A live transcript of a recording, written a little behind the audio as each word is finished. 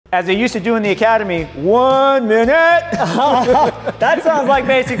As they used to do in the academy, 1 minute. That sounds like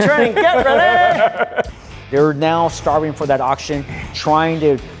basic training. Get ready. They're now starving for that oxygen, trying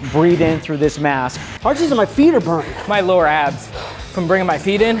to breathe in through this mask. Archie's and my feet are burnt. My lower abs from bringing my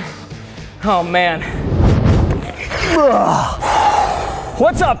feet in. Oh man.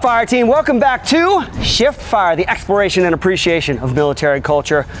 What's up, fire team? Welcome back to Shift Fire, the exploration and appreciation of military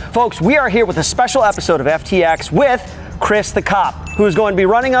culture. Folks, we are here with a special episode of FTX with Chris the Cop, who is going to be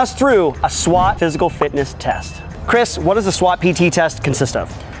running us through a SWAT physical fitness test. Chris, what does the SWAT PT test consist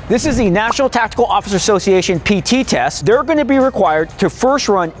of? This is the National Tactical Officer Association PT test. They're going to be required to first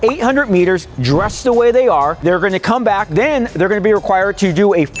run 800 meters dressed the way they are. They're going to come back, then they're going to be required to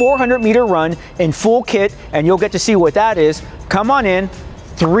do a 400-meter run in full kit, and you'll get to see what that is. Come on in,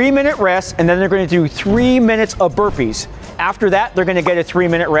 3-minute rest, and then they're going to do 3 minutes of burpees. After that, they're going to get a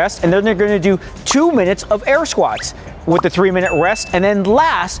 3-minute rest, and then they're going to do 2 minutes of air squats with the 3-minute rest. And then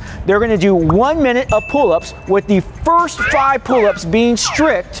last, they're going to do 1 minute of pull-ups, with the first 5 pull-ups being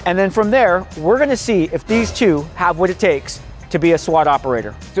strict. And then from there, we're going to see if these two have what it takes to be a SWAT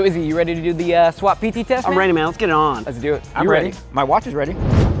operator. So Izzy, you ready to do the SWAT PT test, man? I'm ready, man. Let's get it on. Let's do it. I'm ready. My watch is ready.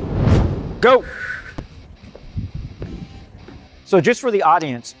 Go. So just for the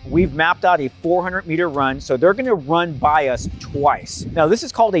audience, we've mapped out a 400-meter run, so they're gonna run by us twice. Now this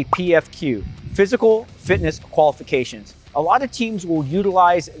is called a PFQ, Physical Fitness Qualifications. A lot of teams will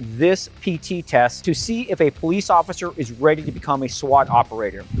utilize this PT test to see if a police officer is ready to become a SWAT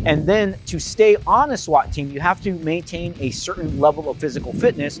operator. And then to stay on a SWAT team, you have to maintain a certain level of physical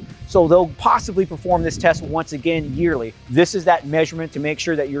fitness, so they'll possibly perform this test once again yearly. This is that measurement to make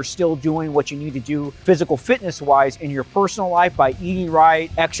sure that you're still doing what you need to do physical fitness-wise in your personal life by eating right,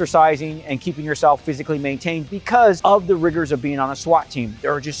 exercising, and keeping yourself physically maintained because of the rigors of being on a SWAT team.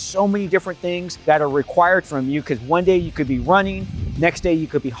 There are just so many different things that are required from you, because one day you could be running, next day you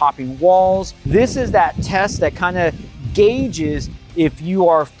could be hopping walls. This is that test that kind of gauges if you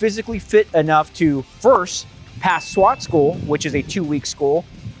are physically fit enough to first pass SWAT school, which is a 2-week school,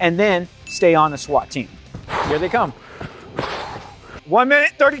 and then stay on a SWAT team. Here they come. 1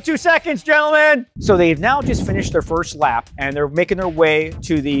 minute, 32 seconds, gentlemen. So they've now just finished their first lap, and they're making their way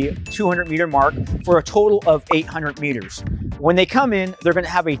to the 200-meter mark for a total of 800 meters. When they come in, they're gonna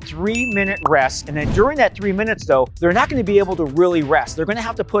have a 3-minute rest, and then during that 3 minutes though, they're not gonna be able to really rest. They're gonna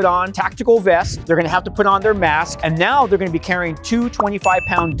have to put on tactical vests, they're gonna have to put on their mask, and now they're gonna be carrying 2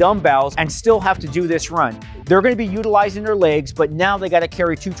 25-pound dumbbells and still have to do this run. They're gonna be utilizing their legs, but now they gotta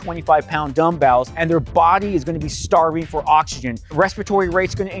carry 2 25-pound dumbbells, and their body is gonna be starving for oxygen. Respiratory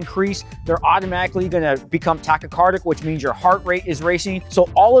rate's gonna increase. They're automatically gonna become tachycardic, which means your heart rate is racing. So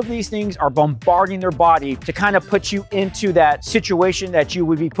all of these things are bombarding their body to kind of put you into that situation that you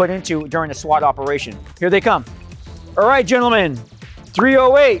would be put into during a SWAT operation. Here they come. All right, gentlemen,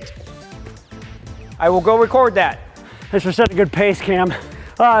 3:08. I will go record that. Thanks for setting a good pace, Cam.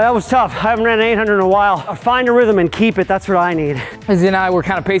 That was tough. I haven't ran 800 in a while. Find a rhythm and keep it. That's what I need. Izzy and I were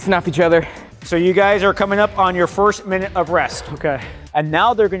kind of pacing off each other. So you guys are coming up on your first minute of rest. Okay. And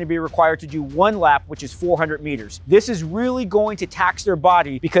now they're going to be required to do 1 lap, which is 400 meters. This is really going to tax their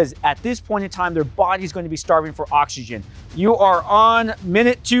body, because at this point in time, their body is going to be starving for oxygen. You are on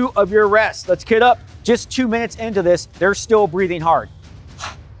minute 2 of your rest. Let's get up. Just 2 minutes into this, they're still breathing hard.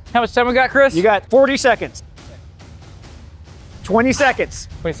 How much time we got, Chris? You got 40 seconds. 20 seconds.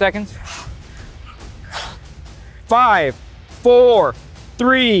 20 seconds. 5, 4,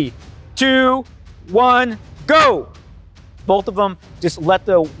 3, 2, 1, go. Both of them, just let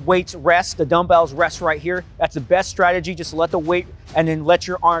the weights rest, the dumbbells rest right here. That's the best strategy. Just let the weight and then let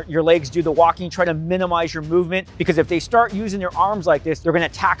your legs do the walking. Try to minimize your movement, because if they start using their arms like this, they're gonna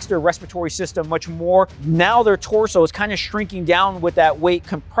tax their respiratory system much more. Now their torso is kind of shrinking down with that weight,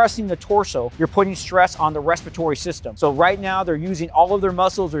 compressing the torso. You're putting stress on the respiratory system. So right now they're using all of their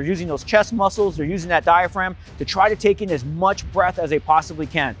muscles. They're using those chest muscles. They're using that diaphragm to try to take in as much breath as they possibly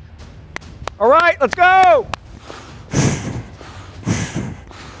can. All right, let's go.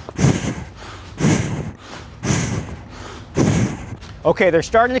 Okay, they're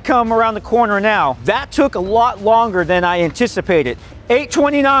starting to come around the corner now. That took a lot longer than I anticipated.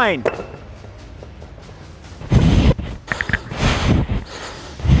 8:29.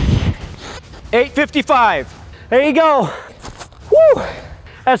 8:55. There you go. Woo!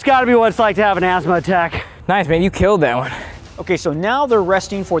 That's gotta be what it's like to have an asthma attack. Nice, man, you killed that one. Okay, so now they're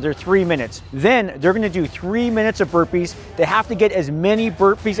resting for their 3 minutes. Then they're gonna do 3 minutes of burpees. They have to get as many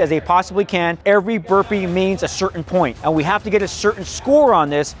burpees as they possibly can. Every burpee means a certain point, and we have to get a certain score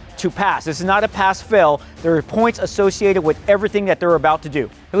on this to pass. This is not a pass-fail. There are points associated with everything that they're about to do.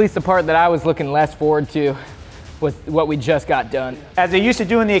 At least the part that I was looking less forward to. with what we just got done. As they used to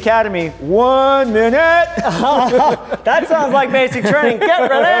do in the academy, 1 minute. That sounds like basic training. Get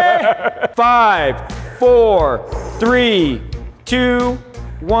ready. 5, 4, 3, 2,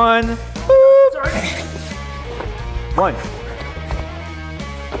 1. Boop. 1,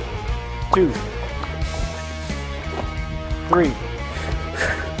 2, 3,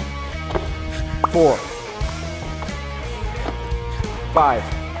 4, 5,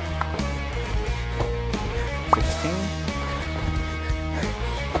 16,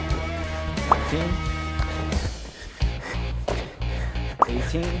 17,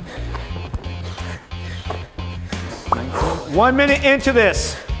 18, 19. 1 minute into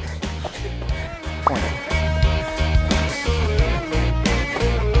this. 20.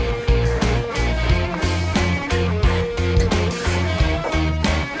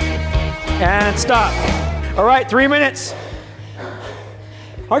 And stop. All right, 3 minutes.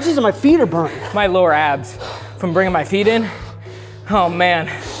 Archie's and my feet are burning. My lower abs from bringing my feet in. Oh man.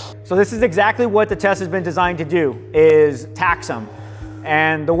 So this is exactly what the test has been designed to do, is tax them.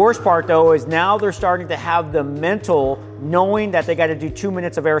 And the worst part though is now they're starting to have the mental knowing that they got to do 2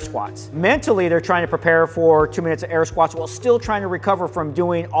 minutes of air squats. Mentally, they're trying to prepare for 2 minutes of air squats while still trying to recover from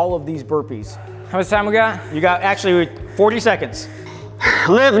doing all of these burpees. How much time we got? You got actually 40 seconds.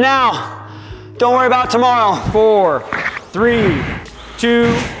 Live now. Don't worry about tomorrow. 4, 3,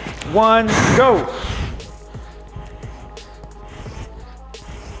 2, 1, go.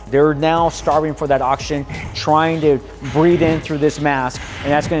 They're now starving for that oxygen, trying to breathe in through this mask,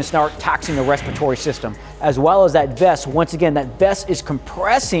 and that's going to start taxing the respiratory system. As well as that vest, once again, that vest is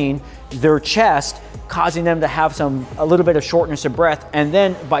compressing their chest, causing them to have a little bit of shortness of breath. And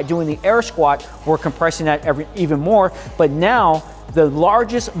then by doing the air squat, we're compressing that even more. But now, the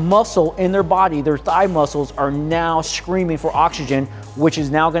largest muscle in their body, their thigh muscles, are now screaming for oxygen, which is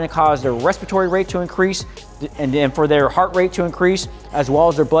now going to cause their respiratory rate to increase and then for their heart rate to increase, as well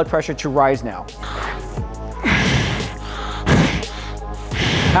as their blood pressure to rise now.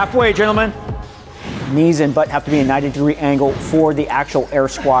 Halfway, gentlemen. Knees and butt have to be a 90-degree angle for the actual air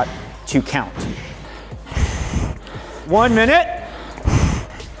squat to count. 1 minute.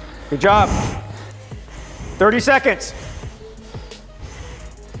 Good job. 30 seconds.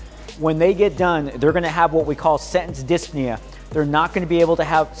 When they get done, they're gonna have what we call sentence dyspnea. They're not gonna be able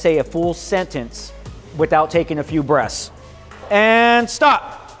to say a full sentence without taking a few breaths. And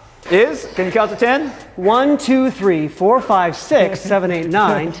stop. Can you count to 10? 1, 2, 3, 4, 5, 6, 7, 8,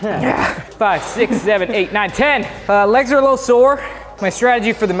 9, 10. 5, 6, 7, 8, 9, 10. Legs are a little sore. My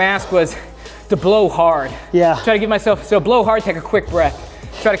strategy for the mask was to blow hard. Yeah. Try to give myself, so blow hard, take a quick breath.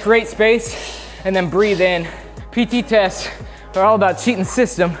 Try to create space and then breathe in. PT tests are all about cheating the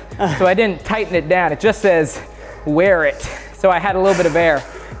system, so I didn't tighten it down. It just says, wear it. So I had a little bit of air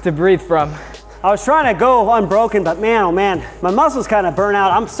to breathe from. I was trying to go unbroken, but man, oh man, my muscles kind of burn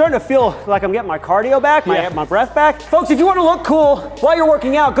out. I'm starting to feel like I'm getting my cardio back, my breath back. Folks, if you want to look cool while you're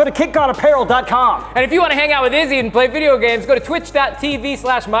working out, go to kickgodapparel.com. And if you want to hang out with Izzy and play video games, go to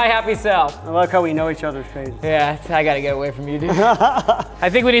twitch.tv/myhappyself. I like how we know each other's faces. Yeah, I gotta get away from you, dude. I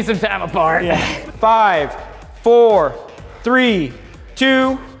think we need some time apart. Yeah. 5, 4, 3,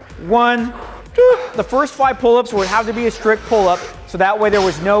 2, 1. The first 5 pull-ups would have to be a strict pull-up, so that way there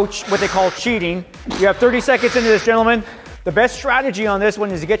was no what they call cheating. You have 30 seconds into this, gentlemen. The best strategy on this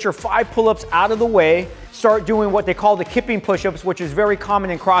one is to get your 5 pull-ups out of the way, start doing what they call the kipping push-ups, which is very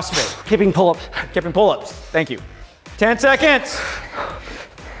common in CrossFit. Kipping pull-ups. Kipping pull-ups, thank you. 10 seconds.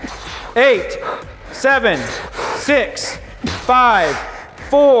 8, 7, 6, 5,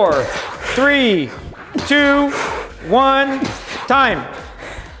 4, 3, 2, 1, time.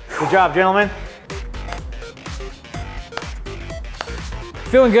 Good job, gentlemen.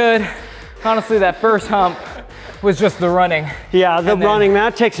 Feeling good. Honestly, that first hump was just the running. Yeah, the running,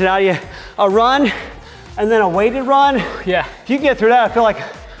 man, that takes it out of you. A run and then a weighted run. Yeah. If you get through that, I feel like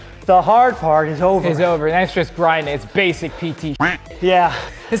the hard part is over. It's over. That's just grinding. It's basic PT. Yeah.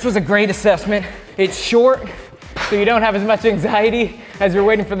 This was a great assessment. It's short, so you don't have as much anxiety as you're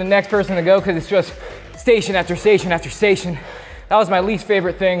waiting for the next person to go, because it's just station after station after station. That was my least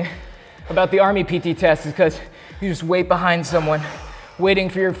favorite thing about the Army PT test, is because you just wait behind someone, waiting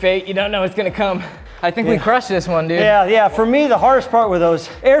for your fate. You don't know it's gonna come. I think we crushed this one, dude. Yeah, for me, the hardest part were those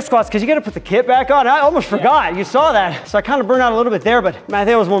air squats, because you gotta put the kit back on. I almost forgot, you saw that. So I kind of burned out a little bit there, but man, I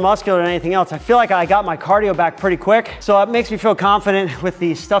think it was more muscular than anything else. I feel like I got my cardio back pretty quick. So it makes me feel confident with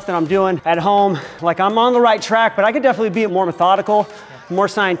the stuff that I'm doing at home. Like I'm on the right track, but I could definitely be more methodical, more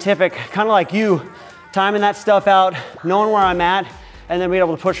scientific, kind of like you, timing that stuff out, knowing where I'm at and then being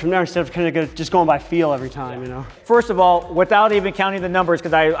able to push from there instead of kind of just going by feel every time, you know? First of all, without even counting the numbers,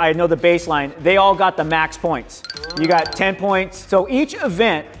 because I know the baseline, they all got the max points. You got 10 points. So each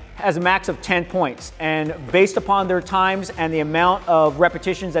event has a max of 10 points. And based upon their times and the amount of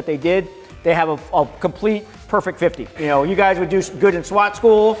repetitions that they did, they have a complete perfect 50. You know, you guys would do good in SWAT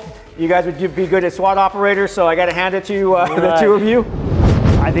school. You guys would be good at SWAT operators. So I got to hand it to the two of you.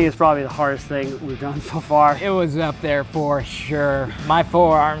 I think it's probably the hardest thing we've done so far. It was up there for sure. My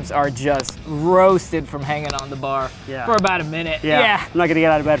forearms are just roasted from hanging on the bar for about a minute. Yeah. I'm not gonna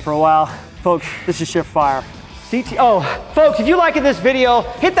get out of bed for a while. Folks, this is Shift Fire. Oh, folks, if you liked this video,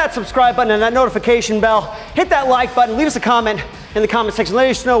 hit that subscribe button and that notification bell. Hit that like button, leave us a comment in the comment section.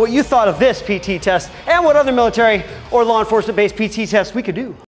 Let us know what you thought of this PT test and what other military or law enforcement based PT tests we could do.